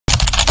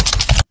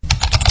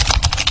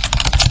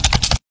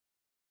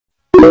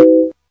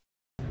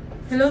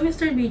Hello,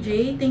 Mr.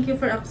 BJ. Thank you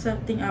for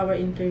accepting our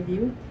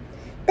interview.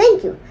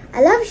 Thank you.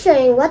 I love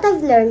sharing what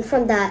I've learned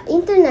from the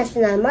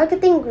International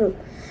Marketing Group.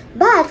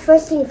 But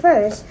first thing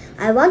first,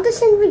 I want to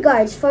send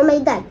regards for my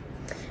dad,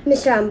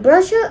 Mr.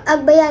 Ambrosio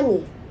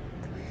Agbayani.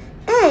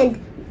 And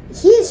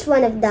he is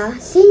one of the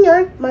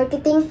senior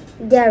marketing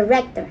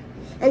director.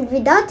 And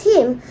without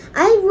him,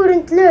 I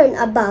wouldn't learn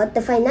about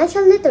the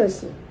financial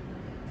literacy.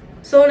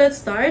 So let's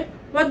start.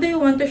 What do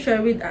you want to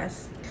share with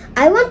us?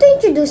 I want to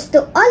introduce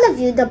to all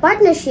of you the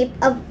partnership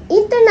of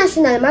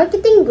International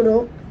Marketing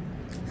Group,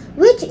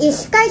 which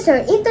is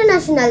Kaiser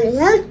International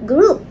Health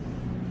Group.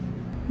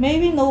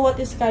 May we know what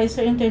is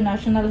Kaiser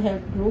International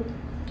Health Group?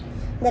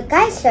 The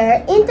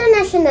Kaiser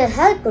International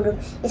Health Group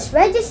is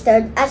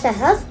registered as a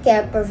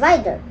healthcare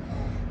provider,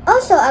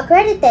 also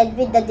accredited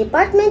with the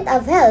Department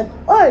of Health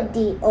or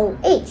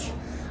DOH,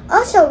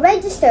 also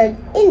registered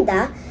in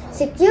the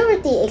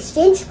Security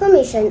Exchange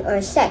Commission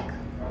or SEC,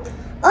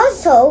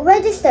 also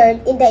registered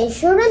in the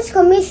Insurance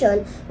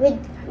Commission with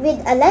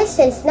a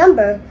license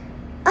number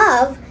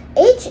of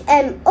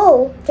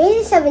HMO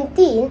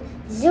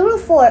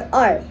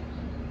 2017-04R.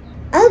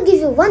 I'll give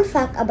you one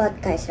fact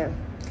about Kaiser.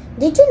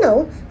 Did you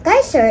know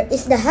Kaiser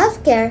is the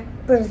healthcare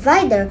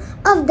provider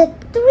of the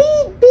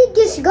 3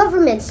 biggest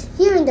governments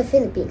here in the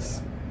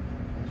Philippines?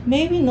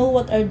 May we know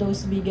what are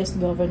those biggest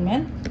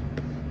government?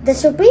 The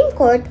Supreme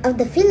Court of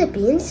the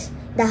Philippines,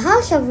 the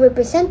House of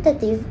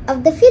Representatives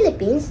of the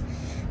Philippines,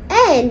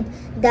 and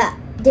the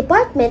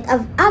Department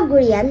of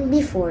Agrarian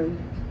Reform.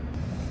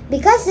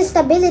 Because the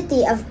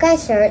stability of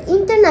Kaiser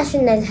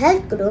International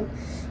Health Group,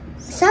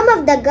 some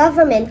of the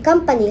government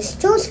companies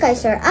chose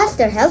Kaiser as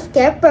their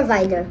healthcare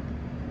provider.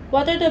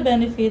 What are the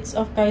benefits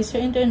of Kaiser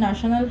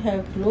International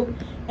Health Group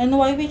and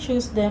why we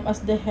choose them as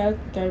the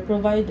healthcare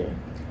provider?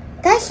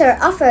 Kaiser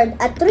offered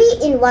a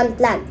 3-in-1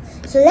 plan,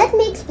 so let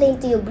me explain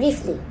to you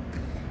briefly.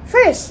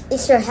 First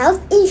is your health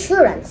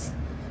insurance.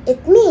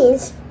 It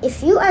means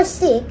if you are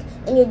sick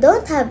and you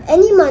don't have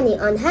any money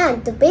on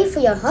hand to pay for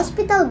your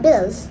hospital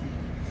bills,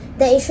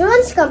 the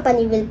insurance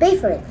company will pay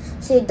for it,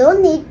 so you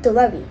don't need to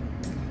worry.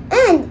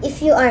 And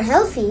if you are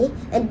healthy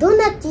and do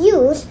not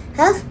use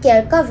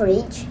healthcare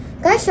coverage,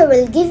 Kaiser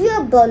will give you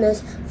a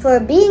bonus for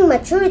being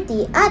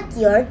maturity at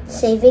your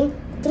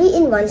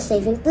 3-in-1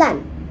 saving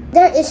plan.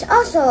 There is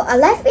also a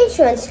life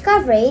insurance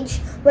coverage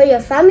where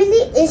your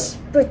family is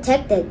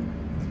protected.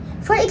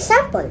 For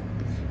example,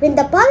 when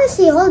the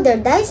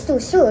policyholder dies too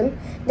soon,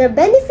 their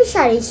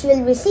beneficiaries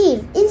will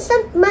receive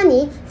instant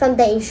money from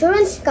the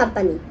insurance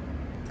company.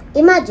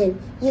 Imagine,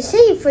 you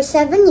save for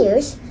 7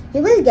 years,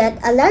 you will get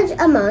a large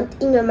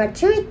amount in your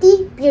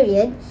maturity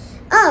period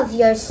of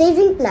your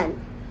saving plan.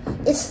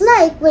 It's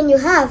like when you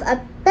have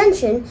a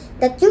pension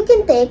that you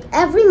can take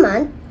every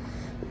month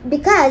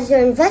because your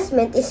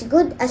investment is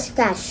good as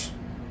cash.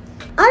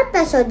 Our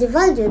peso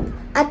devalued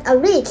at a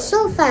rate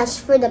so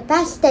fast for the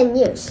past 10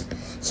 years.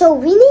 So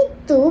we need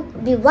to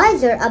be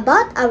wiser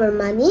about our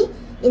money,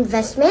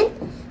 investment,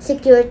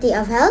 security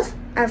of health,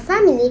 our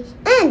family,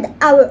 and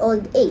our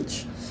old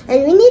age.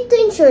 And we need to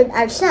insure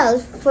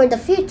ourselves for the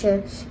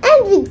future.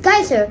 And with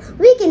Kaiser,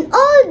 we can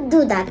all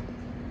do that.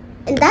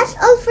 And that's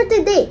all for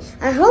today.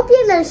 I hope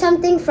you learned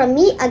something from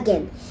me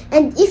again.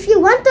 And if you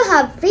want to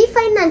have free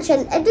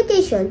financial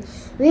education,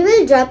 we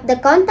will drop the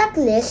contact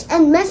list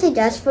and message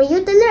us for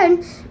you to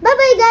learn.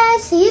 Bye-bye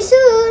guys! See you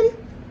soon!